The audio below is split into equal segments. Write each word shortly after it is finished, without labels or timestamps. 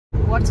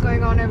What's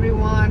going on,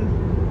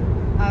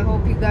 everyone? I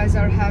hope you guys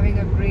are having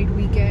a great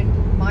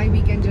weekend. My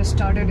weekend just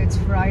started. It's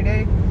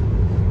Friday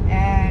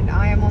and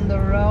I am on the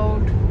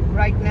road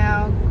right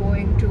now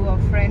going to a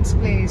friend's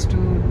place to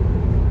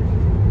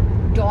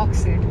dog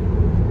sit.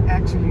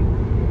 Actually,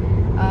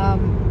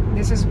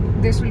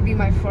 this will be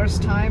my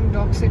first time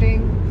dog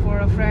sitting for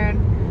a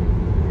friend.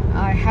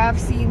 I have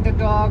seen the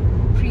dog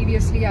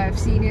previously. I've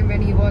seen him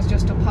when he was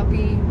just a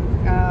puppy.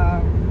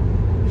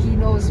 He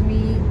knows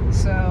me,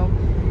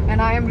 and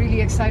I am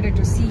really excited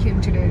to see him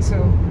today,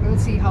 so we'll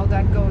see how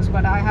that goes.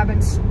 But I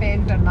haven't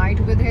spent a night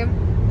with him,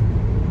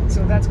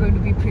 so that's going to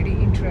be pretty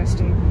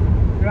interesting.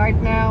 Right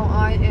now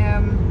I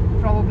am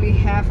probably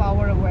half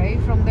hour away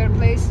from their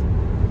place.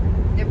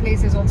 Their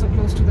place is also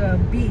close to the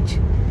beach,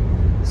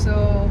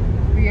 so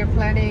we are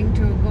planning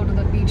to go to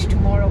the beach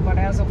tomorrow, but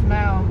as of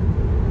now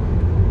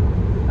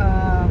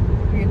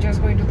we are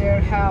just going to their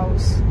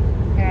house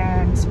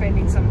and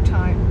spending some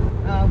time.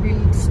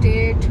 We'll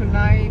stay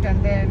tonight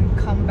and then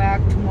come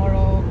back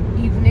tomorrow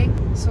evening,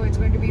 so it's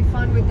going to be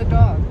fun with the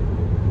dog.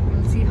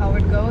 We'll see how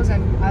it goes,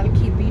 and I'll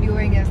keep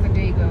videoing as the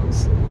day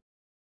goes.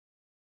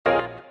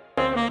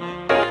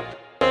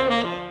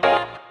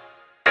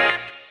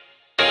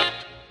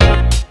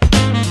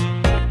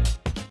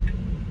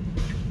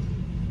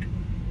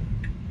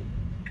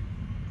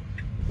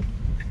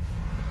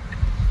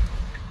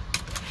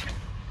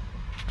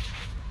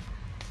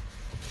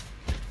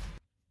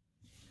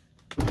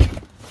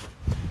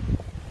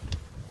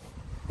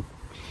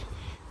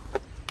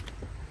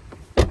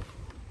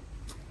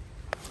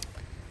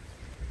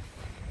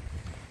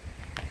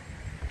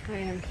 I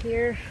am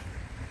here.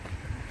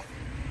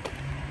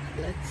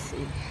 Let's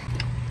see.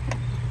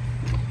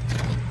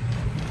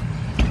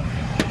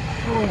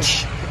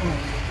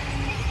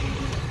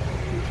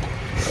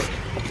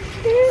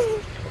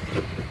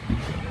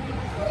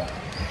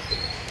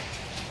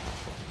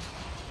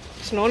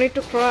 There's no need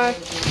to cry.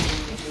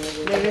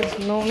 There is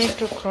no need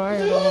to cry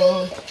at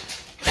all.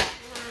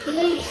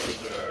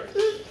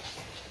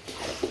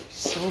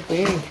 So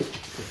big.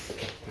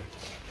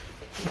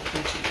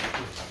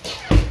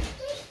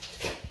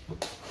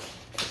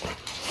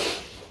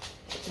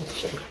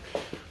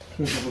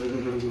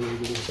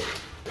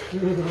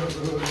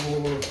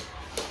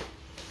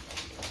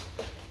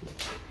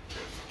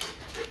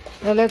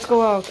 Now let's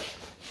go out.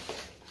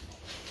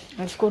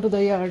 Let's go to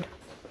the yard.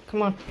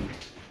 Come on.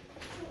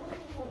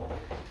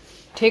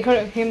 Take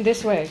him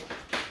this way.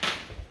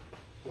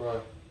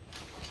 What?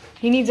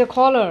 He needs a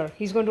collar.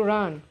 He's going to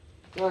run.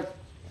 What?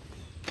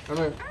 Come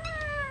here.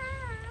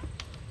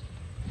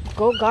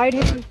 Go guide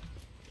him.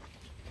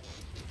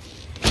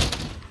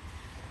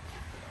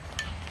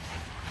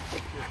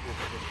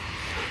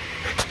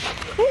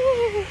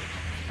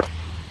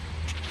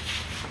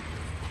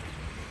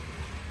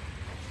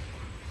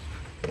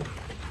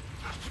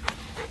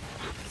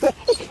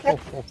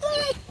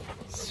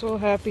 So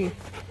happy.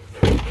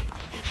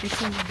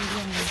 It's in the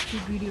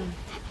video.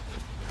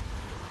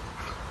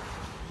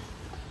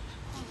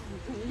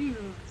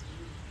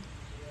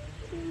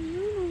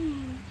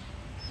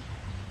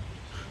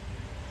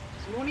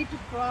 There's no need to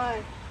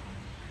cry.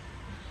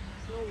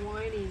 There's no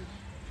whining.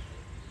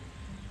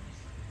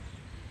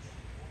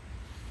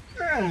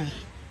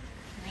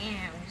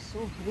 Man,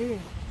 so big.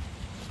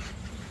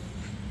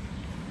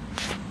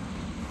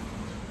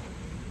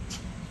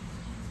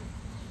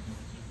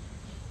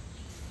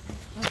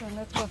 Okay,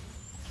 let's go.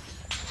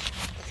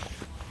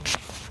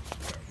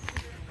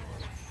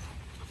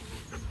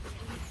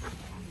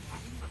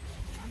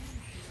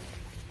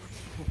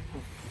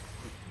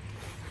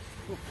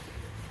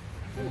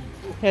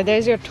 Yeah,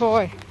 there's your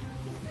toy.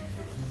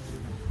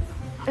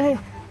 Hey.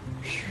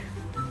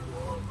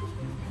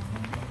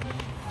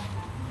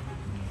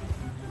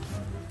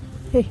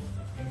 Hey.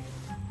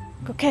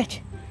 Go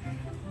catch.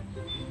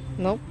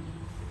 Nope.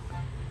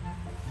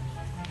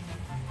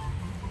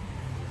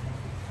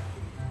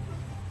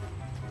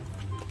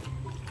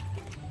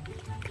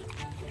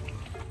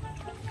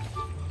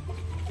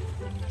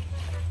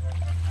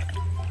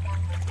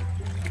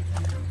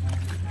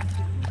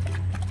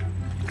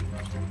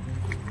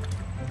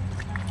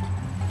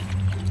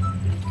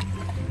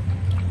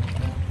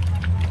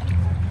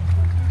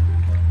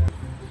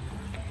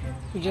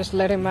 We just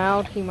let him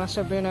out. He must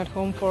have been at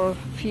home for a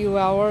few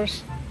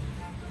hours.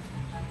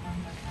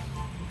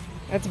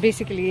 That's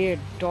basically it.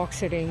 Dog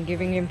sitting,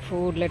 giving him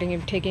food,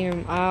 taking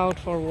him out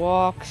for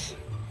walks.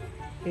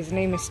 His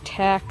name is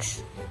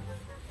Tax.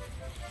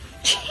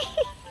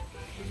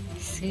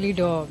 Silly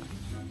dog.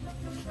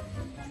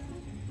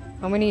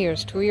 How many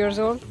years? 2 years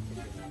old?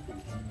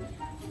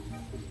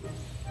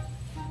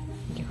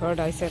 You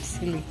heard I said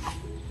silly.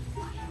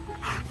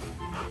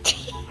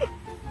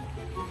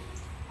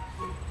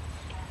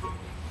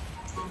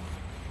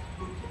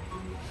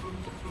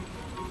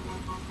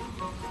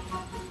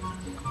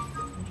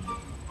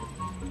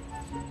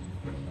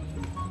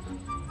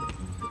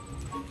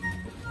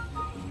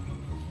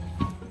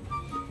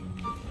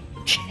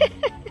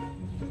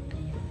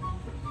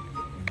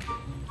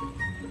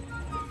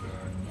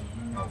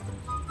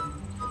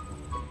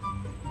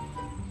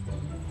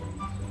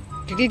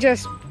 Did he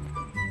just...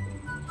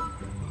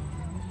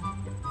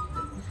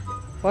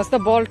 Was the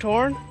ball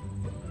torn?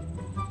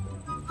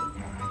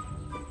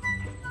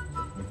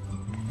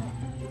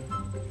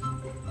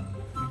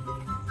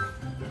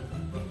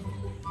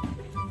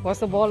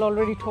 Was the ball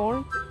already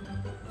torn?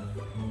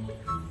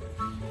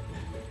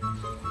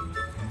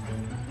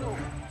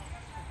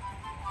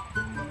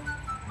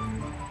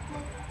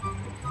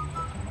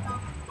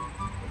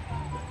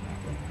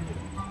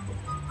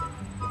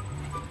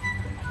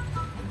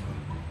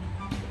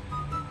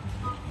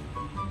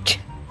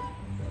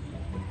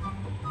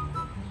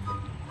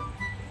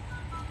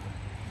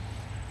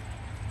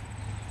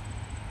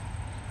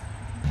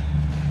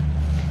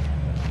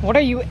 What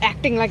are you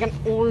acting like an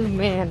old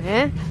man,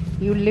 eh?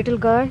 You little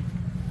guy?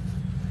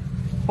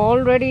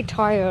 Already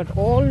tired.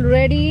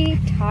 Already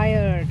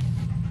tired.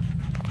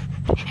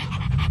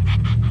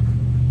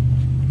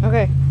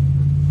 Okay.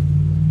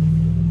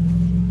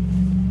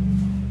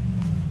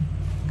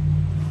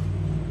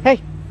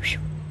 Hey.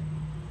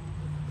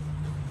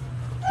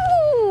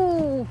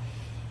 Ooh.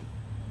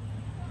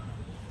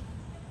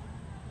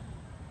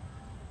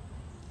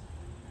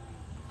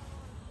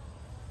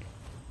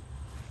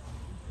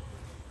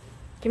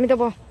 Give me the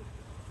ball.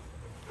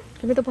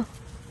 Give me the ball.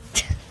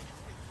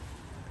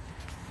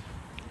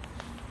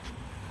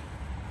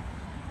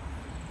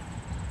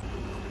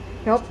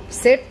 Nope.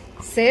 Sit,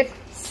 sit,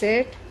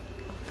 sit.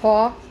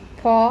 Paw,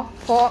 paw,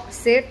 paw.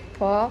 Sit,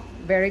 paw.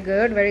 Very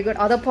good, very good.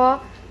 Other paw.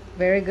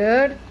 Very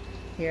good.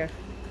 Here.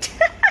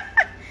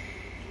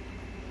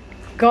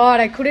 God,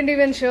 I couldn't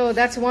even show.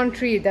 That's one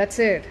treat. That's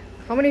it.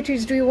 How many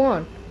treats do you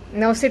want?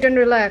 Now sit and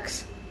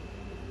relax.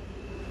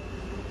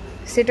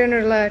 Sit and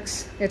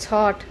relax. It's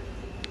hot.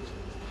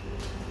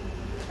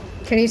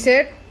 Can you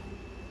sit?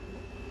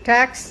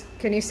 Tax,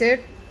 can you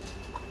sit?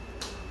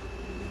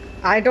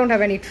 I don't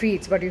have any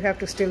treats, but you have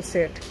to still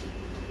sit.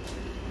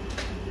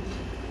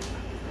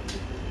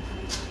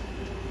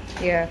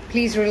 Yeah,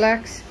 please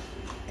relax.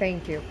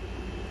 Thank you.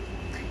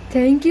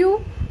 Thank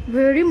you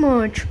very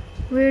much.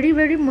 Very,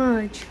 very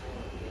much.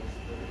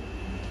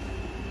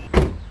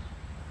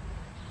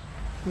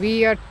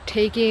 We are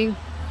taking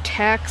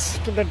Tax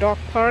to the dog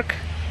park.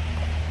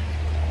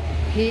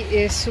 He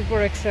is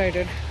super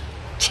excited.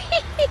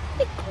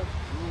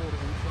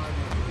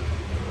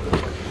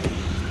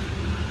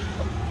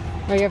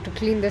 Oh, you have to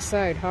clean this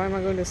side. How am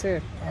I going to say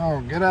it?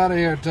 Oh, get out of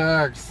here,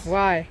 Tex.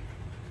 Why?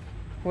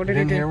 What did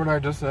You you do? didn't hear what I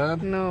just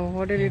said? No,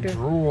 what did you do?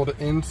 Drooled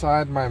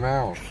inside my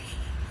mouth.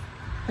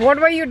 What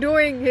were you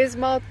doing? His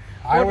mouth.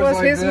 What was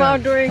like his this.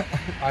 mouth doing?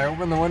 I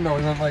opened the window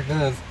and went like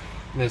this,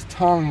 and his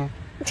tongue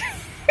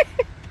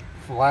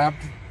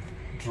flapped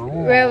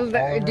drool. Well, all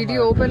over did my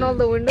you open face. all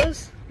the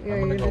windows? Yeah, I'm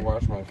gonna you go did.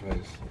 wash my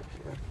face.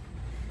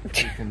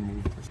 You can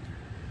move this.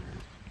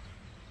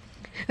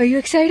 Are you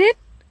excited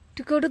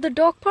to go to the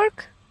dog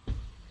park?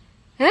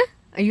 Huh?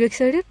 Are you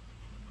excited?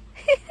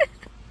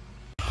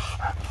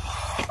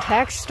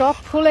 Tax, stop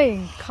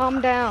pulling. Calm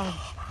down.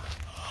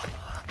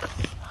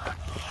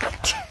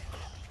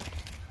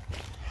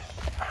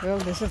 Well,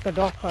 this is the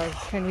dog park.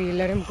 Can we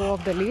let him go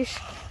off the leash?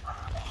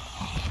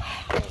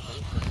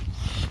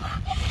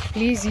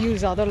 Please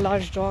use other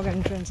large dog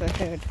entrance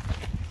ahead.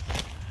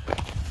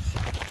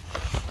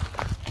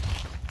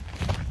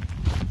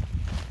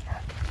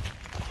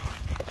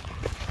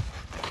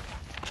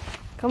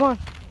 Come on.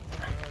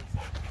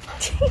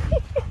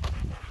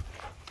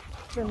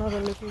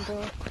 Another little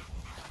dog.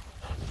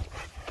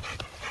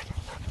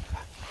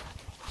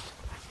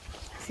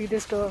 See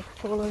this dog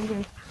following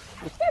him.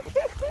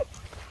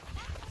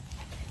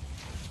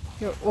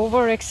 You're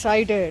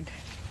overexcited.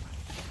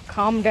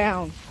 Calm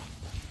down.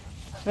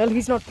 Well,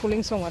 he's not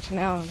pulling so much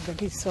now that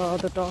he saw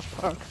the dog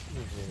park.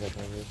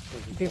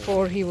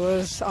 Before he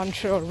was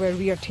unsure where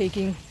we are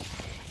taking,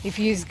 if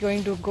he is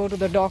going to go to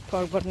the dog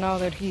park, but now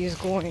that he is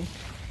going,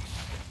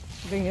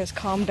 I think he has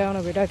calmed down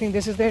a bit. I think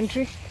this is the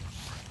entry.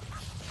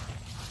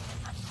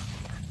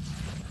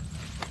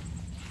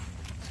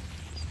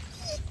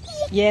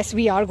 Yes,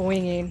 we are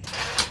going in.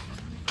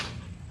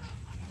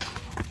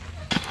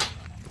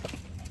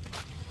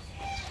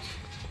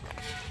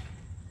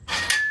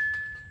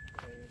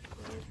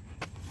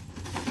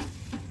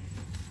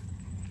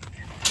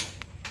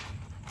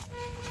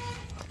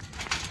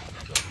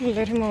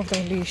 Let him off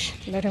the leash.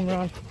 Let him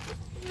run.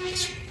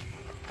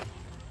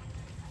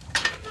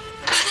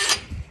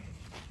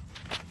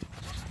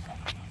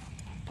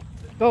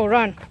 Go,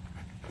 run.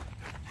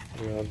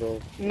 Yeah, go.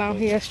 Now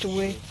he has to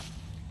wait.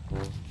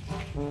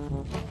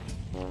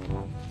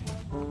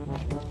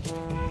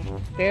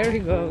 There he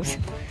goes.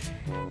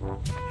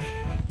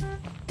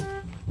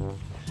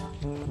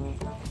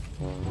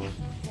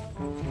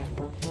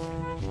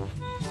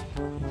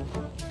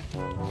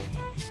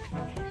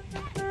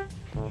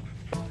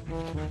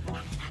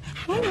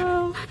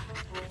 Hello.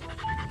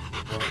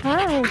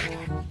 Hi.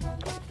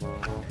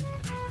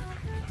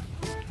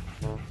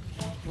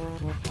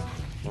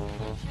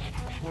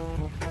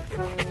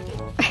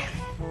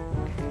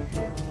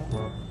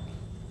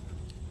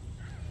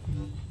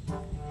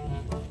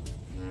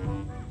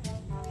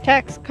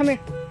 Tex, come here.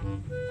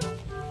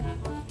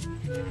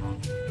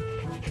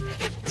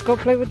 Let's go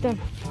play with them.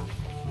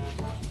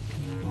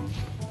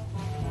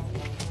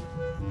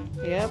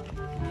 Yep,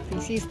 he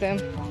sees them.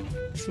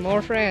 It's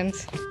more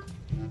friends.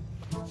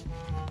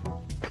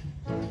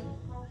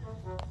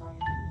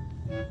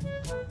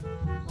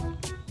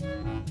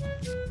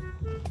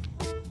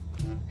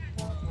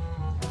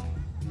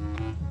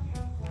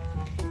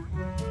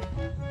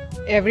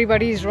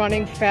 Everybody's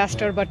running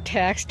faster but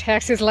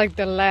Tax is like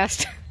the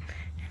last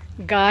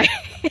guy.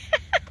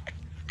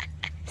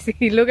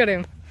 See, look at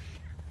him.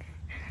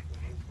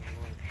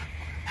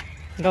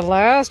 The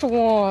last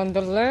one, the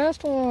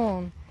last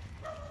one.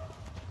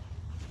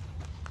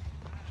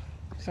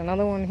 There's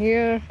another one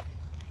here.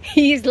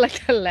 He's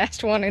like the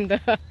last one in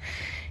the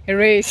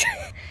race.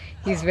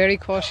 He's very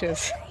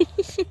cautious.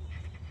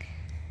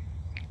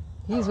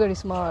 He's very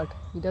smart.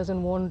 He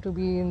doesn't want to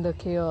be in the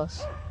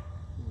chaos.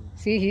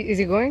 See, is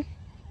he going?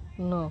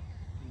 No.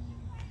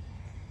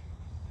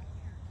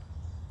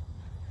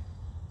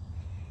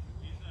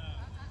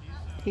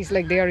 He's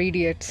like, they are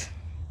idiots.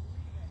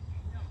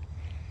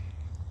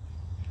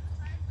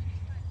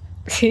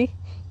 See?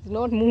 He's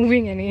not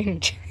moving an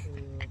inch.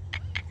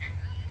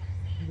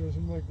 He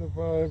doesn't like the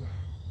vibe.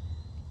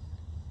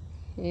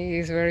 He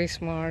is very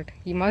smart.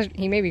 He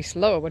may be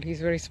slow, but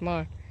he's very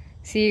smart.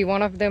 See,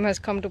 one of them has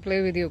come to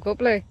play with you. Go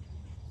play.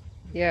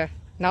 Yeah.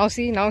 Now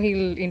see, now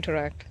he'll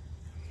interact.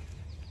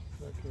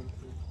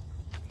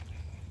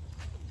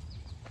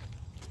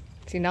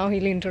 See, now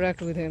he'll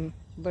interact with him.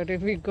 But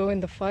if we go in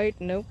the fight,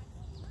 nope.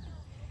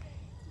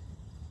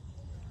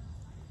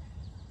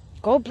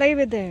 Go play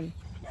with them.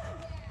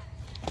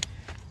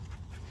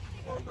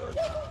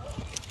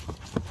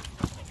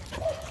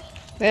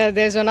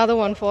 There's another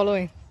one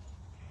following.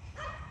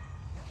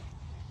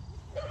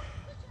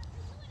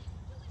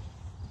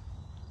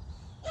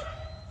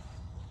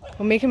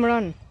 Oh, make him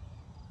run.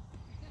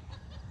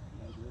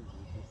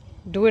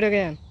 Do it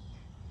again.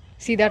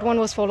 See, that one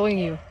was following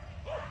you.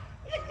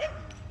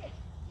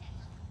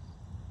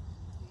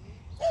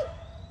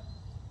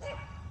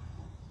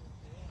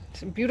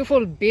 It's a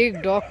beautiful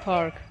big dog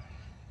park.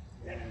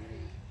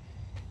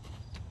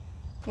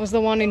 Was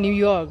the one in New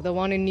York? The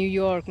one in New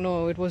York,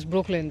 no, it was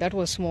Brooklyn. That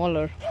was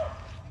smaller.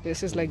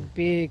 This is like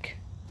big,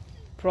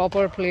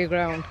 proper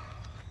playground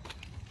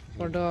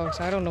for dogs.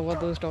 I don't know what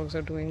those dogs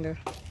are doing there.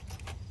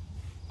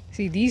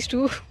 See, these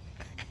two,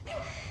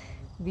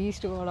 these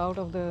two are out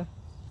of the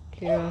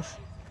chaos.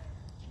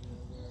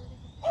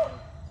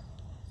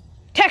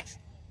 Tax!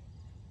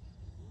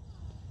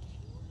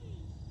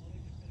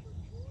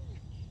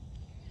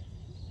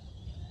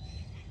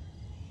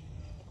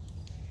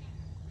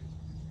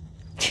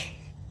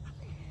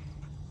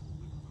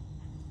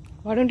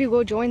 Why don't you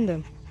go join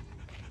them?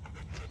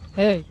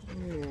 Hey,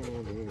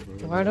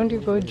 why don't you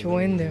go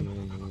join them?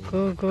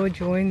 Go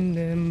join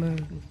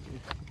them.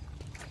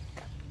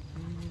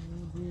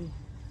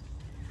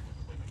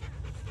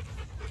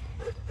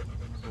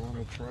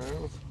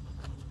 Trials?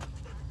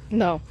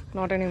 No,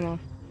 not anymore.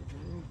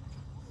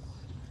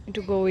 Need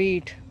to go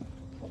eat.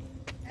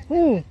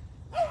 Ooh,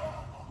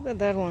 look at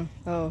that one.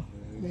 Oh,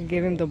 they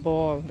gave him the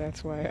ball.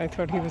 That's why I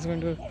thought he was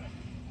going to.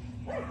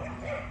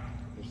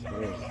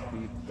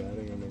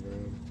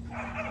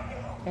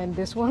 And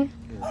this one?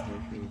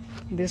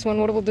 This one?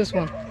 What about this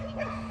one?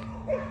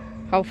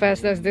 How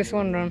fast does this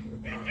one run?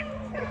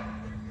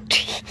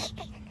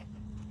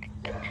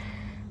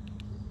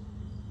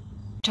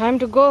 Time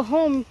to go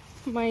home,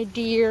 my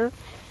dear.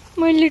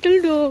 My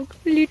little dog.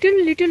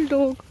 Little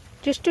dog.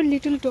 Just a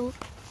little dog.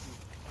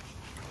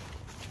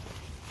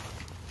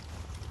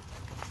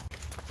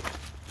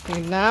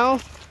 And now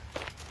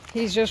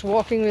he's just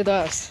walking with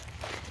us,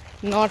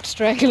 not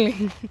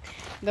strangling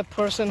the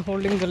person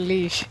holding the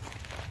leash.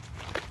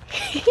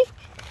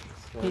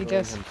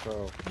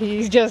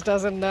 He just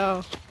doesn't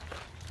know.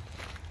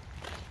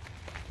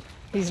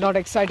 He's not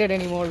excited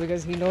anymore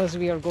because he knows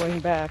we are going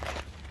back.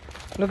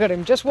 Look at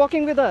him, just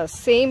walking with us,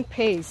 same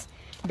pace.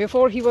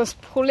 Before he was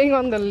pulling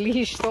on the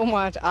leash so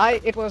much.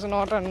 It was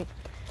not on.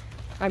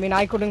 I mean,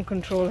 I couldn't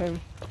control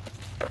him.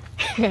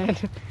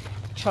 And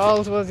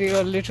Charles was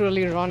here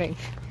literally running,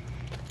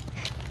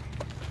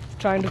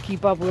 trying to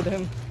keep up with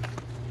him.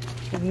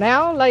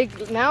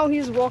 Now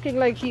he's walking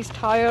like he's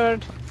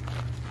tired.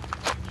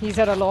 He's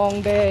had a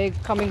long day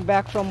coming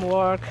back from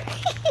work.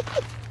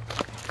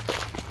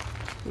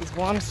 He's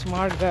one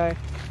smart guy.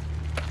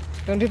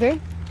 Don't you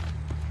think?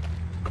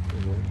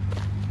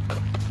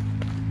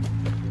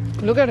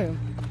 Look at him.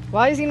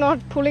 Why is he not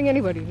pulling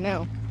anybody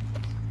now?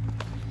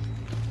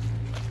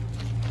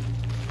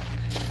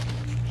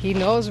 He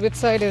knows which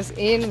side is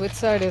in, which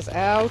side is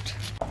out.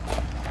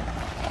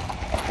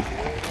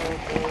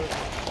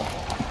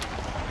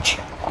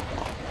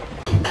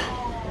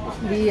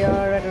 We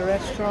are at a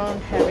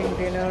restaurant having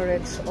dinner.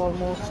 It's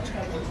almost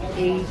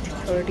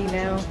 8:30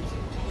 now.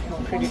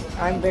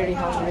 I'm very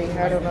hungry.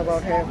 I don't know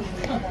about him.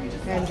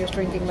 I'm just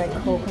drinking my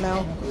Coke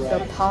now. The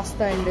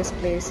pasta in this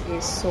place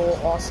is so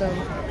awesome.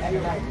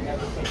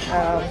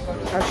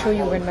 I'll show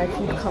you when my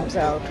food comes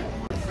out.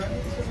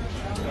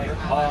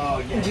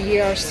 We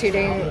are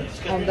sitting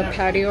on the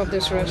patio of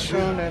this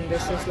restaurant, and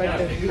this is like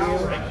the view.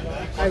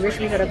 I wish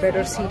we had a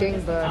better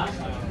seating, but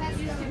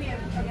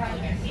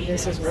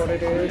this is what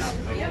it is.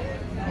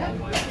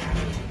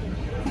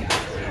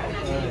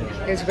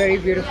 It's very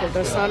beautiful.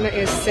 The sun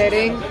is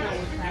setting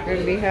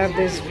and we have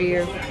this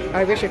view.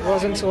 I wish it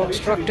wasn't so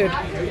obstructed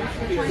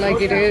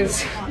like it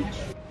is.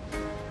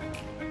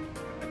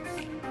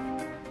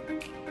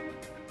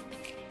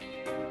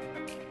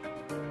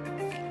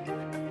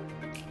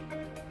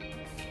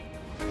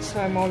 So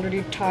I'm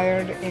already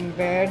tired in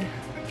bed.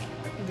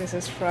 This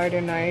is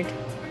Friday night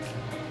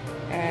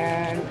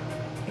and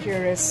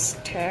here is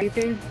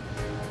Ted.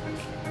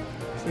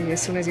 So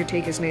as soon as you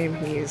take his name,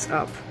 he is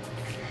up.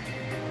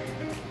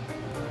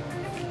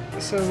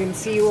 So we'll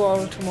see you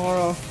all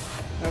tomorrow.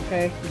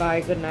 Okay,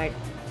 bye, good night.